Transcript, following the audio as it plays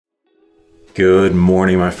Good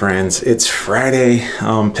morning, my friends. It's Friday.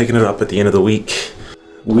 Picking it up at the end of the week.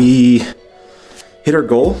 We hit our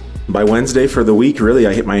goal by Wednesday for the week. Really,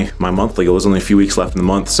 I hit my monthly goal. It was only a few weeks left in the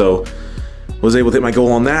month, so was able to hit my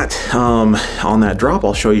goal on that. On that drop,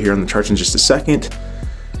 I'll show you here on the charts in just a second.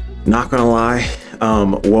 Not gonna lie,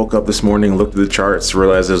 woke up this morning, looked at the charts,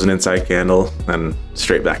 realized it was an inside candle, and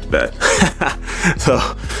straight back to bed. So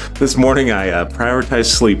this morning I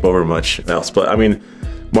prioritized sleep over much else, but I mean,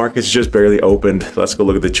 market's just barely opened. Let's go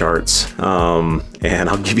look at the charts, and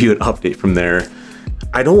I'll give you an update from there.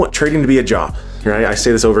 I don't want trading to be a job, right? I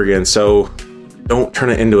say this over again, so don't turn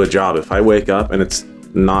it into a job. If I wake up and it's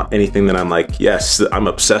not anything that I'm like, yes, I'm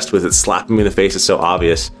obsessed with it, slapping me in the face, it's so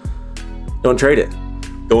obvious, don't trade it.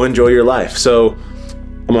 Go enjoy your life. So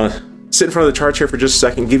I'm gonna sit in front of the charts here for just a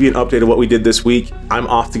second, give you an update of what we did this week. I'm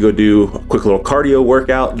off to go do a quick little cardio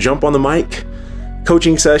workout, jump on the mic,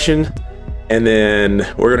 coaching session, and then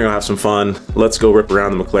we're gonna go have some fun. Let's go rip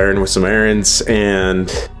around the McLaren with some errands, and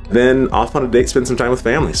then off on a date, spend some time with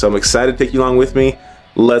family. So I'm excited to take you along with me.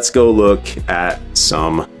 Let's go look at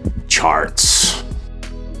some charts.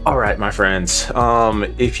 All right, my friends.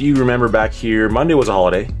 If you remember back here, Monday was a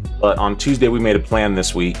holiday, but on Tuesday we made a plan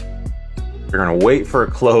this week. We're gonna wait for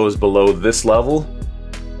a close below this level.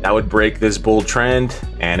 That would break this bull trend,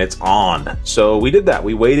 and it's on. So we did that,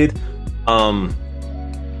 we waited.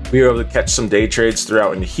 We were able to catch some day trades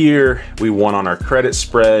throughout into here. We won on our credit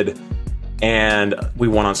spread, and we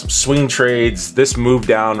won on some swing trades. This move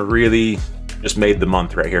down really just made the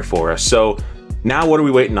month right here for us. So now what are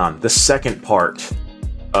we waiting on? The second part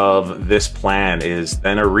of this plan is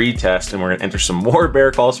then a retest, and we're gonna enter some more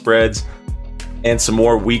bear call spreads and some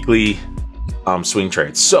more weekly swing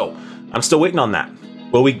trades. So I'm still waiting on that.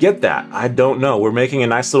 Will we get that? I don't know. We're making a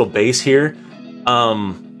nice little base here.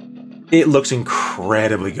 It looks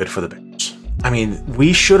incredibly good for the Bears. I mean,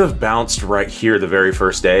 we should have bounced right here the very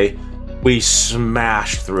first day. We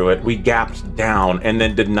smashed through it. We gapped down and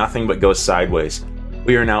then did nothing but go sideways.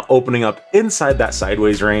 We are now opening up inside that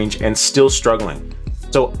sideways range and still struggling.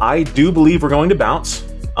 So I do believe we're going to bounce.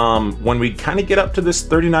 When we kind of get up to this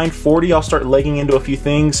 39.40, I'll start legging into a few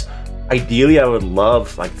things. Ideally, I would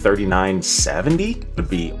love like 39.70 would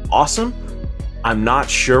be awesome. I'm not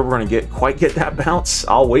sure we're gonna quite get that bounce.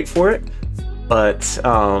 I'll wait for it, but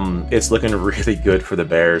it's looking really good for the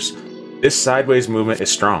Bears. This sideways movement is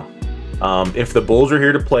strong. If the Bulls were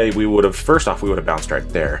here to play, we would have, first off, we would have bounced right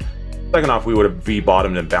there. Second off, we would have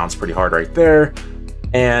V-bottomed and bounced pretty hard right there.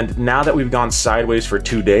 And now that we've gone sideways for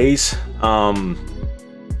 2 days,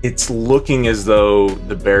 it's looking as though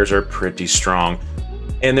the Bears are pretty strong.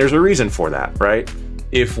 And there's a reason for that, right?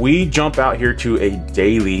 If we jump out here to a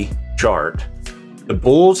daily chart, the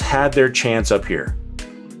Bulls had their chance up here.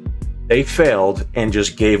 They failed and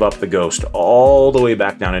just gave up the ghost all the way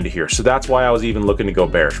back down into here. So that's why I was even looking to go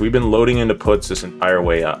bearish. We've been loading into puts this entire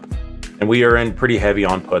way up, and we are in pretty heavy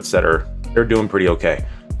on puts that they're doing pretty okay.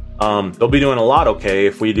 They'll be doing a lot okay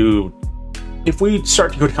if we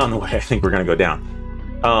start to go down the way I think we're gonna go down.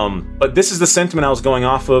 But this is the sentiment I was going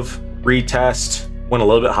off of. Retest, went a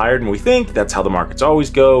little bit higher than we think. That's how the markets always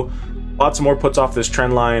go. Lots of more puts off this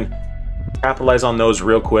trend line. Capitalize on those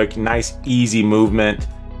real quick. Nice, easy movement.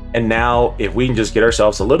 And now, if we can just get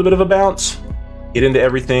ourselves a little bit of a bounce, get into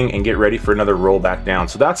everything, and get ready for another roll back down.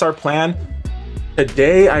 So that's our plan.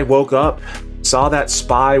 Today, I woke up, saw that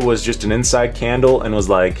SPY was just an inside candle, and was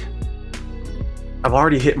like, I've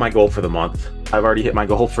already hit my goal for the month. I've already hit my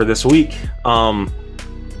goal for this week.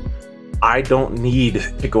 I don't need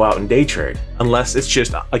to go out and day trade unless it's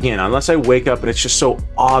just, again, unless I wake up and it's just so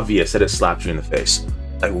obvious that it slaps you in the face.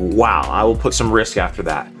 Like, wow, I will put some risk after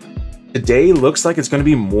that. Today looks like it's going to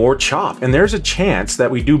be more chop, and there's a chance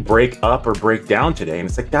that we do break up or break down today, and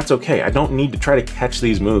it's like, that's okay. I don't need to try to catch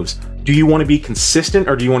these moves. Do you want to be consistent,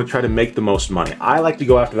 or do you want to try to make the most money? I like to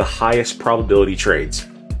go after the highest probability trades.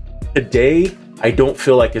 Today, I don't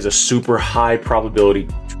feel like is a super high probability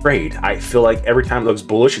trade. I feel like every time it looks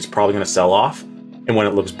bullish, it's probably going to sell off, and when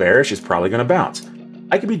it looks bearish, it's probably going to bounce.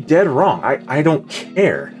 I could be dead wrong. I don't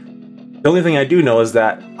care. The only thing I do know is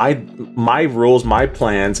that my rules, my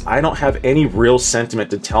plans, I don't have any real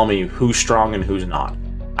sentiment to tell me who's strong and who's not.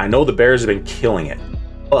 I know the Bears have been killing it,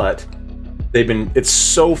 but it's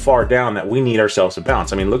so far down that we need ourselves a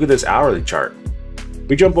bounce. I mean, look at this hourly chart.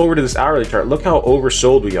 We jump over to this hourly chart. Look how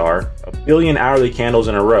oversold we are. 1 billion hourly candles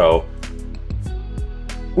in a row.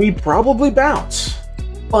 We probably bounce,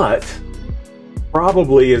 but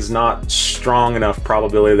probably is not strong enough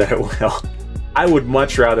probability that it will. I would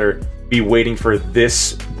much rather be waiting for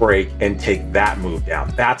this break and take that move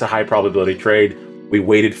down. That's a high probability trade. We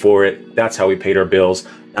waited for it. That's how we paid our bills.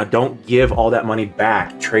 Now, don't give all that money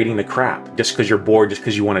back trading the crap just because you're bored, just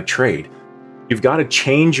because you want to trade. You've got to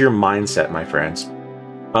change your mindset, my friends.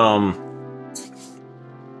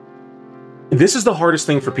 This is the hardest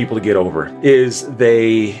thing for people to get over, is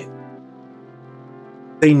they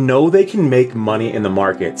know they can make money in the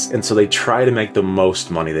markets, and so they try to make the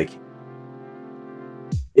most money they can.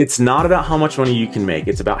 It's not about how much money you can make,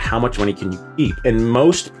 it's about how much money can you keep. And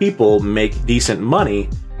most people make decent money,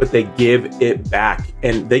 but they give it back,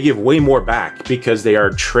 and they give way more back because they are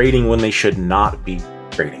trading when they should not be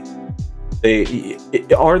trading.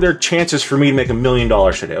 Are there chances for me to make $1 million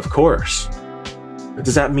today? Of course. But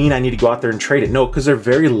does that mean I need to go out there and trade it? No, because they're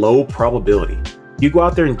very low probability. You go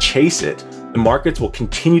out there and chase it, the markets will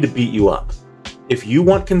continue to beat you up. If you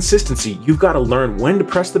want consistency, you've got to learn when to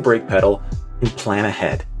press the brake pedal and plan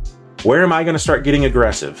ahead. Where am I going to start getting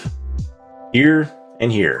aggressive? Here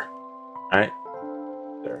and here. All right?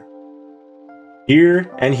 There.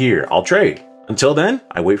 Here and here. I'll trade. Until then,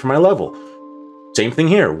 I wait for my level. Same thing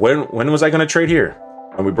here. When was I going to trade here?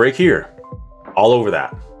 When we break here. All over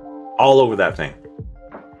that. All over that thing.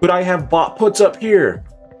 Could I have bought puts up here?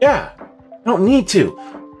 Yeah. I don't need to.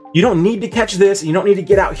 You don't need to catch this. You don't need to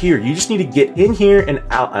get out here. You just need to get in here and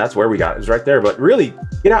out. That's where we got it. It's right there. But really,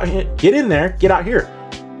 get out here, get in there, get out here.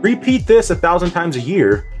 Repeat this 1,000 times a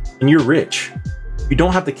year and you're rich. You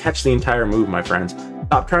don't have to catch the entire move, my friends.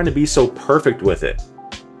 Stop trying to be so perfect with it.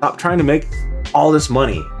 Stop trying to make all this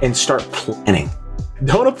money and start planning.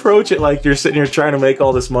 Don't approach it like you're sitting here trying to make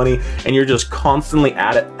all this money and you're just constantly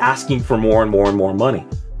at it, asking for more and more and more money.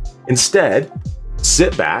 Instead,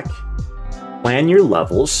 sit back, plan your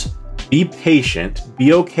levels, be patient,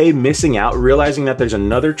 be okay missing out, realizing that there's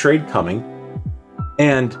another trade coming,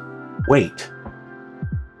 and wait.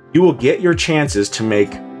 You will get your chances to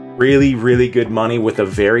make really, really good money with a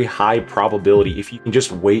very high probability if you can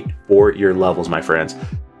just wait for your levels, my friends.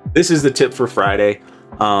 This is the tip for Friday.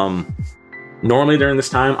 Normally during this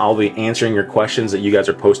time, I'll be answering your questions that you guys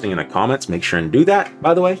are posting in the comments. Make sure and do that,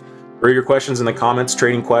 by the way. For your questions in the comments,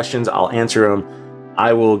 trading questions, I'll answer them.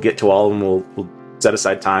 I will get to all of them. We'll set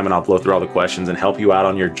aside time and I'll blow through all the questions and help you out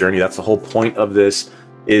on your journey. That's the whole point of this,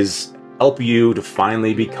 is help you to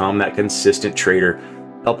finally become that consistent trader,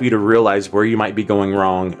 help you to realize where you might be going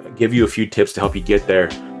wrong, give you a few tips to help you get there,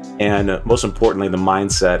 and most importantly, the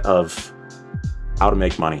mindset of how to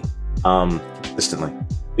make money consistently.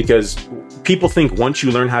 Because people think once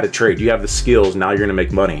you learn how to trade, you have the skills, now you're going to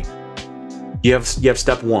make money. You have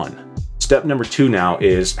step one. Step number two now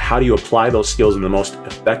is, how do you apply those skills in the most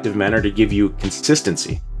effective manner to give you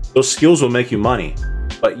consistency? Those skills will make you money,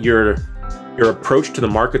 but your approach to the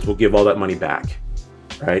markets will give all that money back,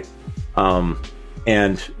 right?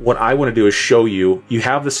 And what I want to do is show you, you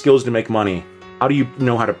have the skills to make money. How do you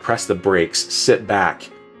know how to press the brakes, sit back,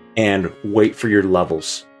 and wait for your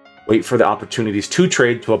levels? Wait for the opportunities to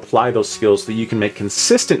trade, to apply those skills so that you can make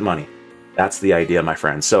consistent money. That's the idea, my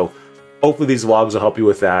friends. So hopefully these vlogs will help you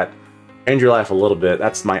with that. Change your life a little bit.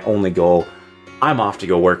 That's my only goal. I'm off to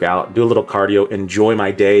go work out, do a little cardio, enjoy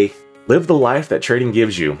my day, live the life that trading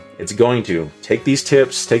gives you. It's going to. Take these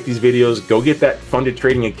tips, take these videos, go get that funded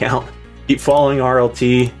trading account, keep following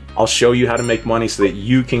RLT. I'll show you how to make money so that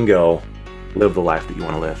you can go live the life that you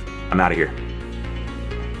want to live. I'm out of here.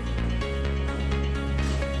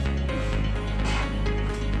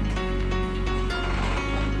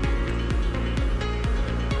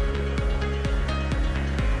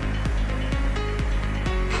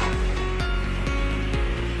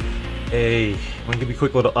 Hey, I'm gonna give you a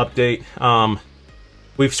quick little update.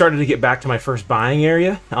 We've started to get back to my first buying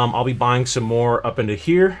area. I'll be buying some more up into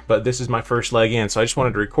here, but this is my first leg in, so I just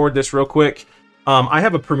wanted to record this real quick. I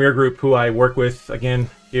have a premier group who I work with, again,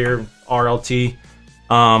 here, RLT.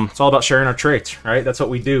 It's all about sharing our trades, right? That's what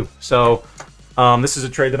we do. So this is a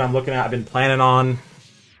trade that I'm looking at, I've been planning on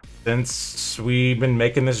since we've been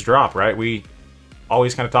making this drop, right? We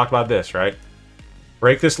always kind of talked about this, right?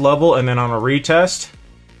 Break this level, and then on a retest,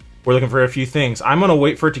 we're looking for a few things. I'm gonna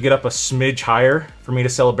wait for it to get up a smidge higher for me to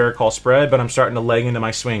sell a bear call spread, but I'm starting to leg into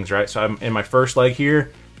my swings, right? So I'm in my first leg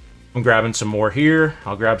here. I'm grabbing some more here.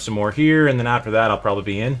 I'll grab some more here, and then after that, I'll probably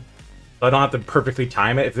be in. So I don't have to perfectly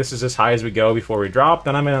time it. If this is as high as we go before we drop,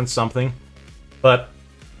 then I'm in on something. But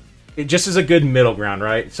it just is a good middle ground,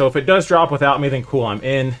 right? So if it does drop without me, then cool, I'm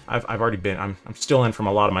in. I've already been. I'm still in from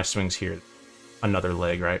a lot of my swings here. Another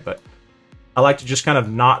leg, right? But I like to just kind of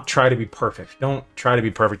not try to be perfect. Don't try to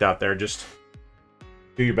be perfect out there. Just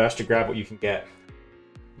do your best to grab what you can get.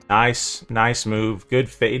 Nice move. Good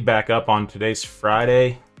fade back up on today's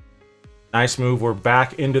Friday. Nice move. We're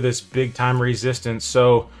back into this big time resistance.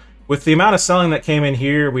 So with the amount of selling that came in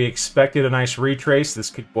here, we expected a nice retrace. This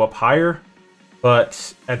could go up higher.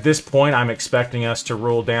 But at this point, I'm expecting us to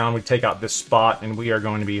roll down. We take out this spot, and we are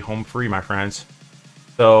going to be home free, my friends.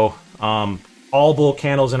 So, all bull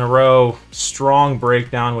candles in a row, strong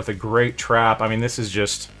breakdown with a great trap. I mean, this is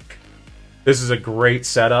a great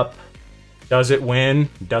setup. Does it win?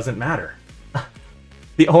 Doesn't matter.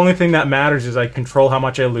 The only thing that matters is I control how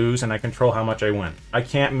much I lose and I control how much I win. I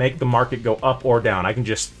can't make the market go up or down.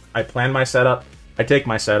 I plan my setup, I take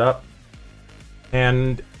my setup,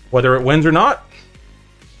 and whether it wins or not,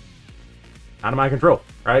 out of my control,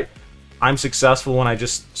 right? I'm successful when I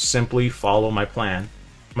just simply follow my plan.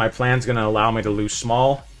 My plan's going to allow me to lose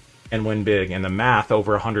small and win big, and the math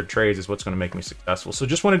over 100 trades is what's going to make me successful. So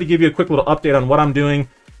just wanted to give you a quick little update on what I'm doing,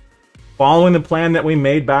 following the plan that we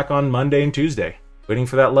made back on Monday and Tuesday. Waiting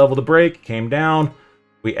for that level to break, came down,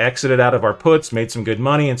 we exited out of our puts, made some good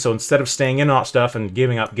money, and so instead of staying in on stuff and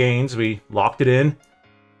giving up gains, we locked it in.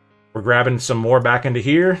 We're grabbing some more back into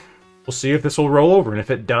here. We'll see if this will roll over, and if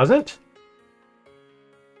it doesn't,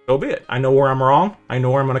 so be it. I know where I'm wrong. I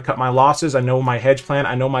know where I'm going to cut my losses. I know my hedge plan.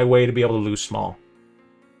 I know my way to be able to lose small.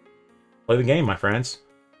 Play the game, my friends.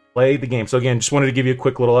 Play the game. So again, just wanted to give you a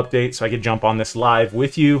quick little update so I could jump on this live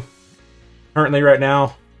with you. Currently right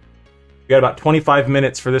now, we got about 25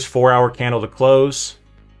 minutes for this 4-hour candle to close.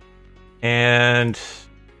 And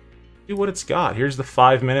see what it's got. Here's the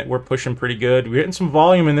 5-minute. We're pushing pretty good. We're getting some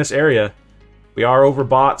volume in this area. We are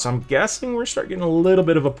overbought, so I'm guessing we're starting getting a little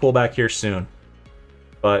bit of a pullback here soon.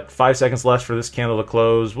 But 5 seconds left for this candle to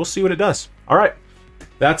close. We'll see what it does. All right,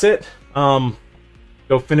 that's it.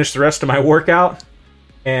 Go finish the rest of my workout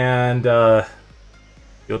and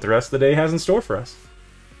see what the rest of the day has in store for us.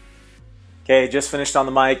 Okay, just finished on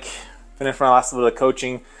the mic. Finished my last little bit of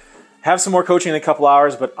coaching. Have some more coaching in a couple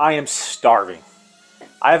hours, but I am starving.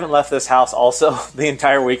 I haven't left this house also the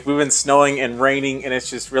entire week. We've been snowing and raining, and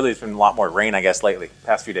it's been a lot more rain, I guess, lately,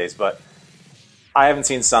 past few days, but I haven't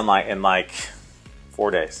seen sunlight in like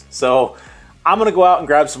 4 days. So I'm gonna go out and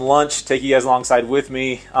grab some lunch, take you guys alongside with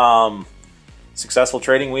me. Successful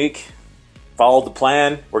trading week, followed the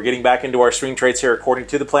plan. We're getting back into our swing trades here according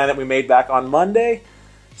to the plan that we made back on Monday.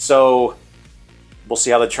 So we'll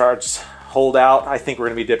see how the charts hold out. I think we're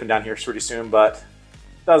gonna be dipping down here pretty soon, but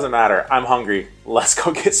doesn't matter. I'm hungry. Let's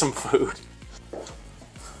go get some food.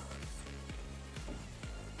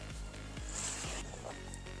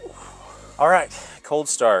 All right, cold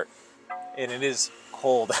start. And it is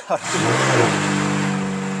cold out here.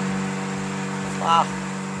 Wow.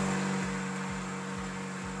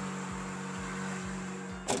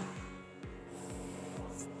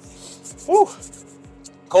 Whew.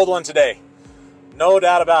 Cold one today. No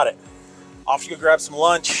doubt about it. Off to go grab some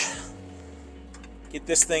lunch. Get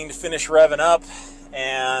this thing to finish revving up.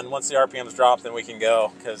 And once the RPMs drop, then we can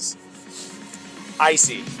go. Because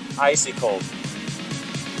icy cold.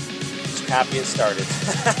 Just happy it started.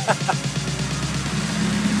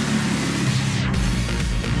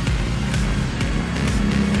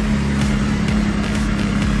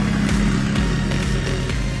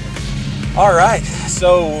 All right,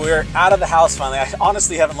 so we're out of the house finally. I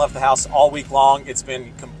honestly haven't left the house all week long. It's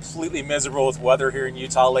been completely miserable with weather here in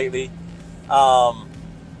Utah lately.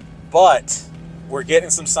 But we're getting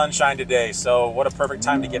some sunshine today, so what a perfect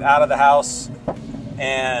time to get out of the house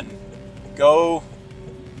and go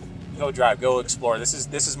drive, go explore. This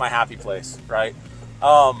is my happy place, right?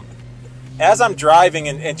 As I'm driving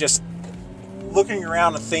and just looking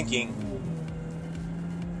around and thinking,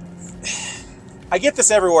 I get this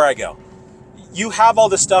everywhere I go. You have all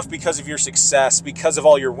this stuff because of your success, because of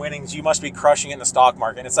all your winnings. You must be crushing it in the stock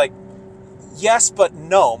market. And it's like, yes, but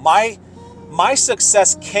no. My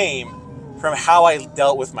success came from how I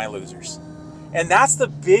dealt with my losers. And that's the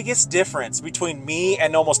biggest difference between me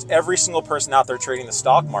and almost every single person out there trading the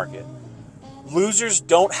stock market. Losers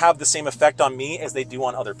don't have the same effect on me as they do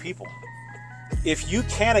on other people. If you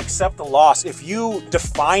can't accept the loss, if you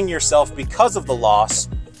define yourself because of the loss,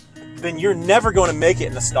 then you're never going to make it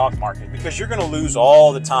in the stock market because you're going to lose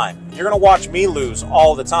all the time. You're going to watch me lose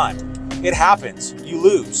all the time. It happens. You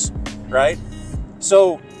lose, right?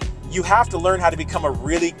 So you have to learn how to become a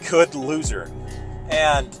really good loser.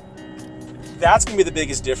 And that's going to be the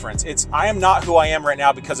biggest difference. I am not who I am right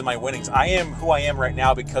now because of my winnings. I am who I am right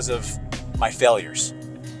now because of my failures.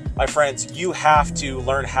 My friends, you have to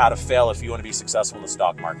learn how to fail if you want to be successful in the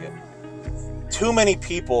stock market. Too many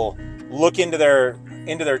people look into their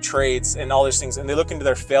trades and all these things, and they look into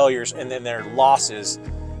their failures and then their losses,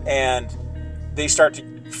 and they start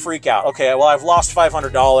to freak out. Okay, well, I've lost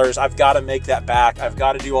 $500. I've got to make that back. I've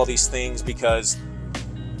got to do all these things because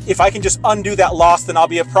if I can just undo that loss, then I'll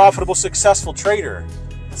be a profitable, successful trader.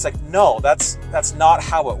 It's like, no, that's not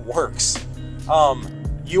how it works.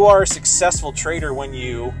 you are a successful trader when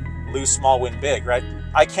you lose small, win big, right?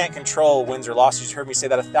 I can't control wins or losses. You've heard me say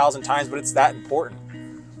that 1,000 times, but it's that important.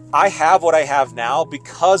 I have what I have now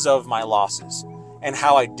because of my losses and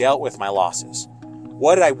how I dealt with my losses.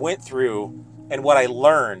 What I went through and what I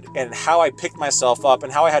learned and how I picked myself up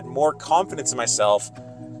and how I had more confidence in myself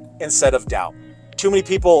instead of doubt. Too many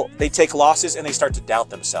people, they take losses and they start to doubt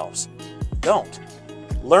themselves. Don't.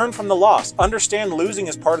 Learn from the loss. Understand losing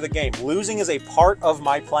is part of the game. Losing is a part of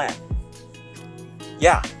my plan.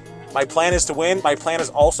 Yeah, my plan is to win. My plan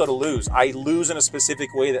is also to lose. I lose in a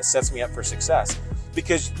specific way that sets me up for success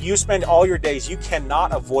because you spend all your days, you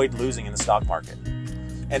cannot avoid losing in the stock market.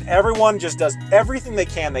 And everyone just does everything they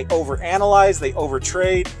can. They overanalyze, they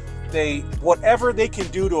overtrade, whatever they can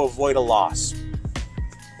do to avoid a loss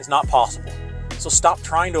is not possible. So stop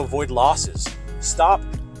trying to avoid losses. Stop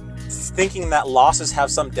thinking that losses have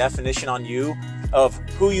some definition on you of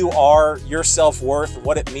who you are, your self-worth,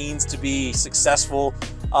 what it means to be successful,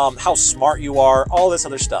 how smart you are, all this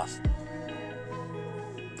other stuff.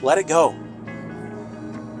 Let it go.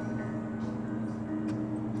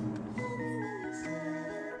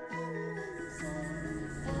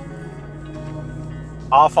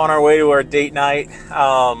 Off on our way to our date night.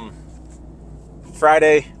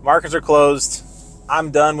 Friday, markets are closed.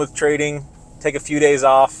 I'm done with trading. Take a few days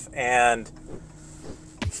off, and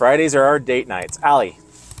Fridays are our date nights. Allie,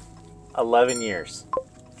 11 years.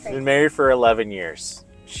 Great. Been married for 11 years.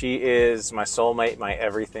 She is my soulmate, my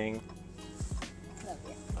everything. Love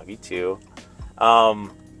you. Love you too.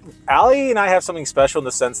 Allie and I have something special in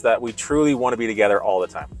the sense that we truly want to be together all the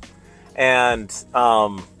time. And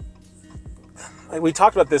we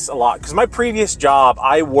talked about this a lot because my previous job,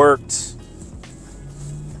 I worked,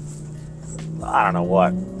 I don't know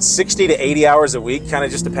what, 60 to 80 hours a week, kind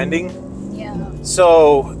of just depending. Yeah.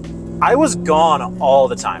 So I was gone all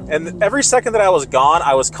the time. And every second that I was gone,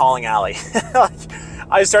 I was calling Allie. Like,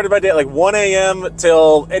 I started my day at like 1 a.m.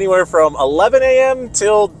 till anywhere from 11 a.m.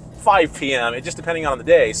 till 5 p.m. It just depending on the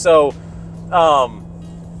day. So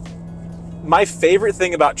my favorite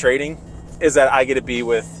thing about trading is that I get to be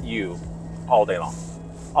with you all day long,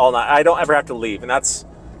 all night. I don't ever have to leave. And that's,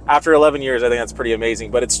 after 11 years, I think that's pretty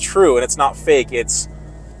amazing. But it's true, and it's not fake.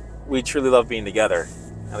 We truly love being together.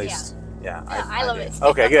 At least, yeah. I love it.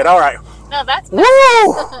 Okay, good. All right. No, that's Woo!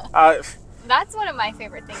 that's one of my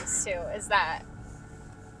favorite things too, is that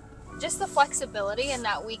just the flexibility and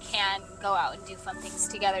that we can go out and do fun things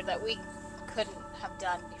together that we couldn't have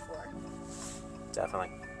done before.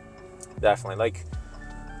 Definitely. Like,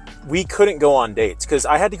 we couldn't go on dates because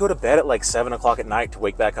I had to go to bed at like 7 o'clock at night to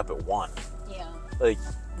wake back up at 1. Yeah. Like,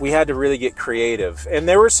 we had to really get creative. And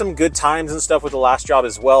there were some good times and stuff with the last job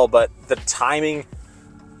as well, but the timing,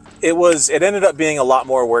 it ended up being a lot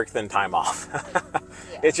more work than time off.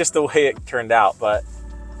 Yeah. It's just the way it turned out. But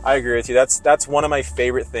I agree with you. That's one of my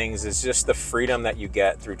favorite things, is just the freedom that you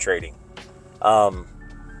get through trading.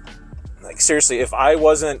 Like, seriously, if I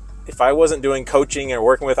wasn't doing coaching or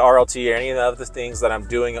working with RLT or any of the other things that I'm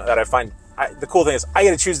doing, that I find, the cool thing is I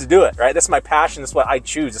get to choose to do it, right? That's my passion. That's what I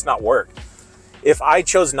choose. It's not work. If I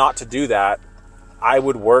chose not to do that, I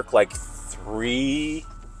would work like 3-4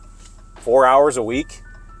 hours a week.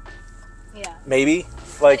 Yeah. Maybe.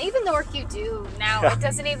 Like, and even the work you do now, Yeah. It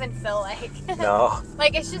doesn't even feel like no.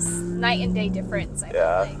 like it's just night and day difference. I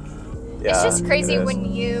Yeah. feel like Yeah, it's just crazy it is.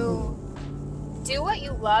 when you do what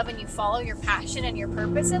you love and you follow your passion and your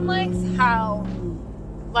purpose in life, how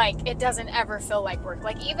like it doesn't ever feel like work.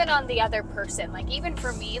 Like, even on the other person, like even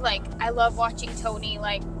for me, like I love watching Tony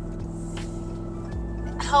like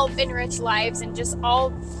help enrich lives and just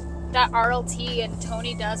all that RLT and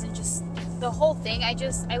Tony does, and just the whole thing. I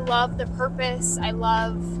love the purpose. I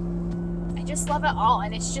just love it all,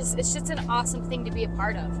 and it's just an awesome thing to be a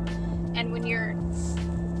part of. And when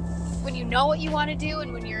you know what you want to do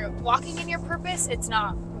and when you're walking in your purpose, it's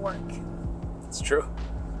not work. It's true.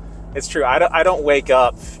 It's true. I don't wake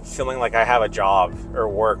up feeling like I have a job or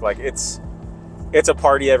work. Like, it's a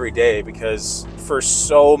party every day, because for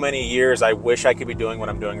so many years I wish I could be doing what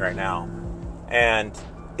I'm doing right now. And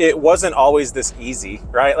it wasn't always this easy,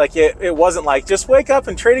 right? Like, it wasn't like just wake up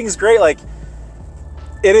and trading is great. Like,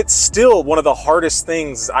 it's still one of the hardest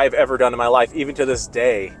things I've ever done in my life, even to this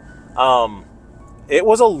day. It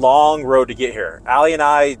was a long road to get here. Allie and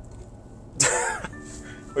I,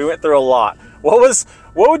 we went through a lot. What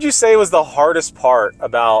would you say was the hardest part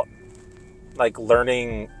about like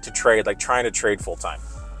learning to trade, like trying to trade full time?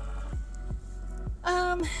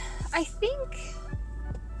 I think,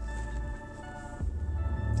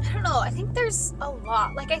 I don't know, I think there's a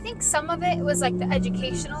lot. Like, I think some of it was like the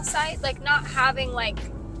educational side, like not having like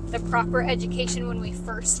the proper education when we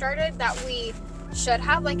first started, that we should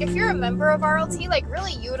have. Like, if you're a member of RLT, like,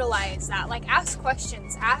 really utilize that. Like, ask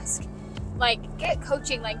questions, like, get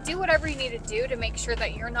coaching, like, do whatever you need to do to make sure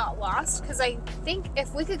that you're not lost. Because I think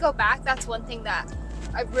if we could go back, that's one thing that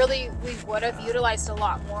we would have utilized a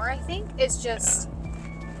lot more, I think, is just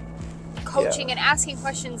coaching and asking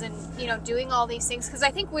questions and, you know, doing all these things. Because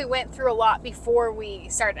I think we went through a lot before we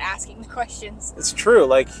started asking the questions. It's true.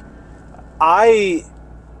 Like, I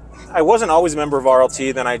wasn't always a member of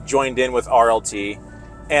RLT, then I joined in with RLT.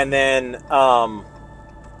 And then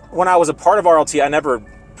when I was a part of RLT, I never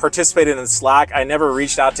participated in Slack. I never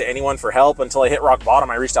reached out to anyone for help until I hit rock bottom.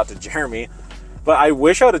 I reached out to Jeremy. But I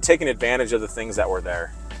wish I would have taken advantage of the things that were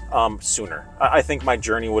there sooner. I think my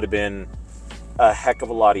journey would have been a heck of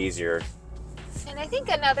a lot easier. And I think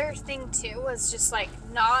another thing too was just like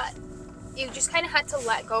you just kind of had to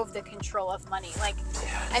let go of the control of money. Like,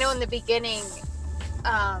 I know in the beginning,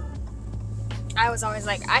 I was always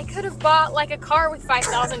like, I could have bought like a car with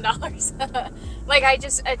 $5,000. Like, I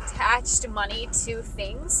just attached money to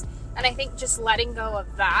things. And I think just letting go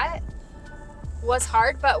of that was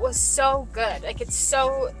hard, but was so good. Like, it's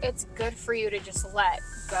good for you to just let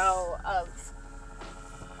go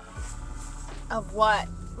of what,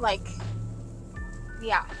 like,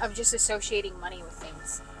 yeah, of just associating money with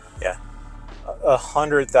things. Yeah,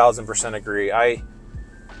 100,000% agree. I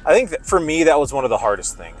think that for me, that was one of the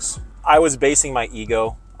hardest things. I was basing my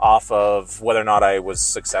ego off of whether or not I was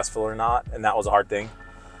successful or not, and that was a hard thing.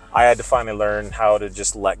 I had to finally learn how to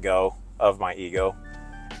just let go of my ego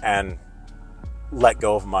and let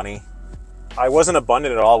go of money. I wasn't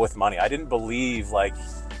abundant at all with money. I didn't believe like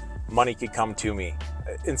money could come to me.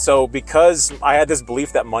 And so because I had this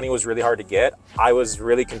belief that money was really hard to get, I was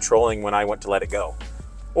really controlling when I went to let it go.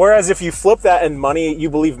 Whereas if you flip that and you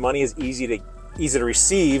believe money is easy to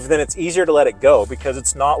receive, then it's easier to let it go, because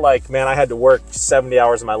it's not like, man, I had to work 70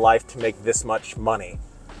 hours of my life to make this much money,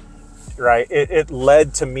 right? It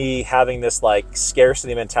led to me having this like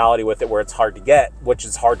scarcity mentality with it, where it's hard to get, which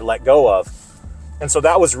is hard to let go of. And so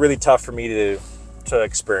that was really tough for me to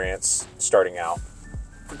experience starting out.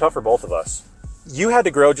 Tough for both of us. You had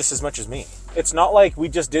to grow just as much as me. It's not like we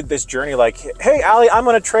just did this journey like, hey, Allie, I'm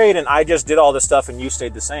going to trade, and I just did all this stuff and you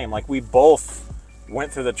stayed the same. Like, we both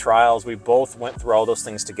went through the trials. We both went through all those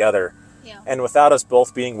things together. Yeah. And without us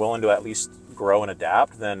both being willing to at least grow and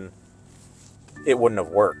adapt, then it wouldn't have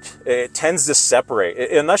worked. It tends to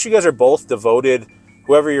separate. Unless you guys are both devoted,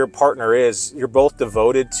 whoever your partner is, you're both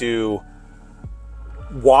devoted to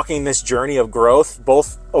walking this journey of growth,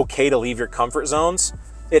 both okay to leave your comfort zones.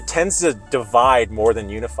 It tends to divide more than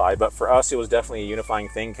unify. But for us, it was definitely a unifying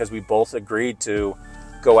thing, because we both agreed to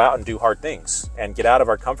go out and do hard things and get out of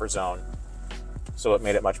our comfort zone. So it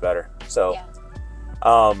made it much better. So,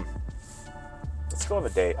 let's go on a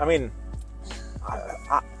date. I mean,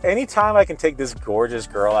 anytime I can take this gorgeous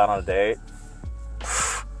girl out on a date,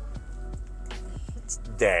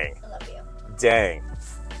 dang. I love you. Dang.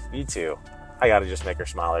 Me too. I gotta just make her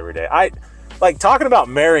smile every day. Like, talking about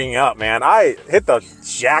marrying up, man, I hit the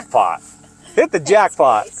jackpot. Hit the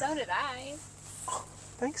jackpot. So did I. Oh,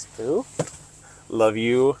 thanks, Boo. Love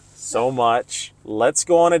you so much. Let's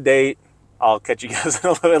go on a date. I'll catch you guys a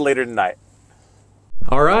little bit later tonight.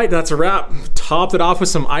 All right, that's a wrap. Topped it off with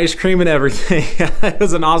some ice cream and everything. It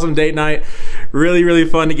was an awesome date night. Really, really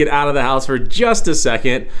fun to get out of the house for just a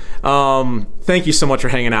second. Thank you so much for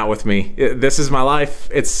hanging out with me. This is my life.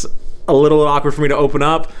 It's a little awkward for me to open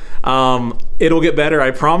up. It'll get better, I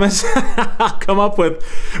promise. I'll come up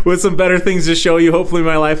with some better things to show you. Hopefully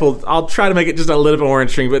my life I'll try to make it just a little bit more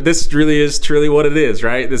interesting, but this really is truly what it is,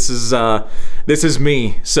 right? This is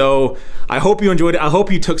me. So I hope you enjoyed it. I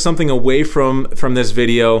hope you took something away from this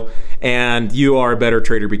video and you are a better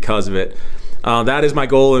trader because of it. That is my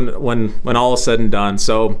goal when all is said and done.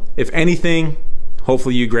 So if anything,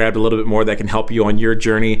 hopefully you grabbed a little bit more that can help you on your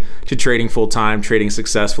journey to trading full-time, trading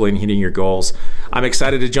successfully, and hitting your goals. I'm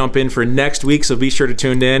excited to jump in for next week, so be sure to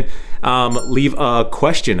tune in. Leave a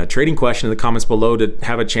trading question in the comments below to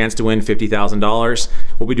have a chance to win $50,000.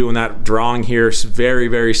 We'll be doing that drawing here very,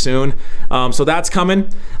 very soon. So that's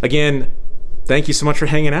coming. Again, thank you so much for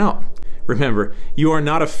hanging out. Remember, you are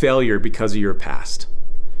not a failure because of your past,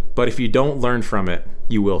 but if you don't learn from it,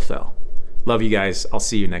 you will fail. Love you guys. I'll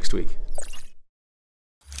see you next week.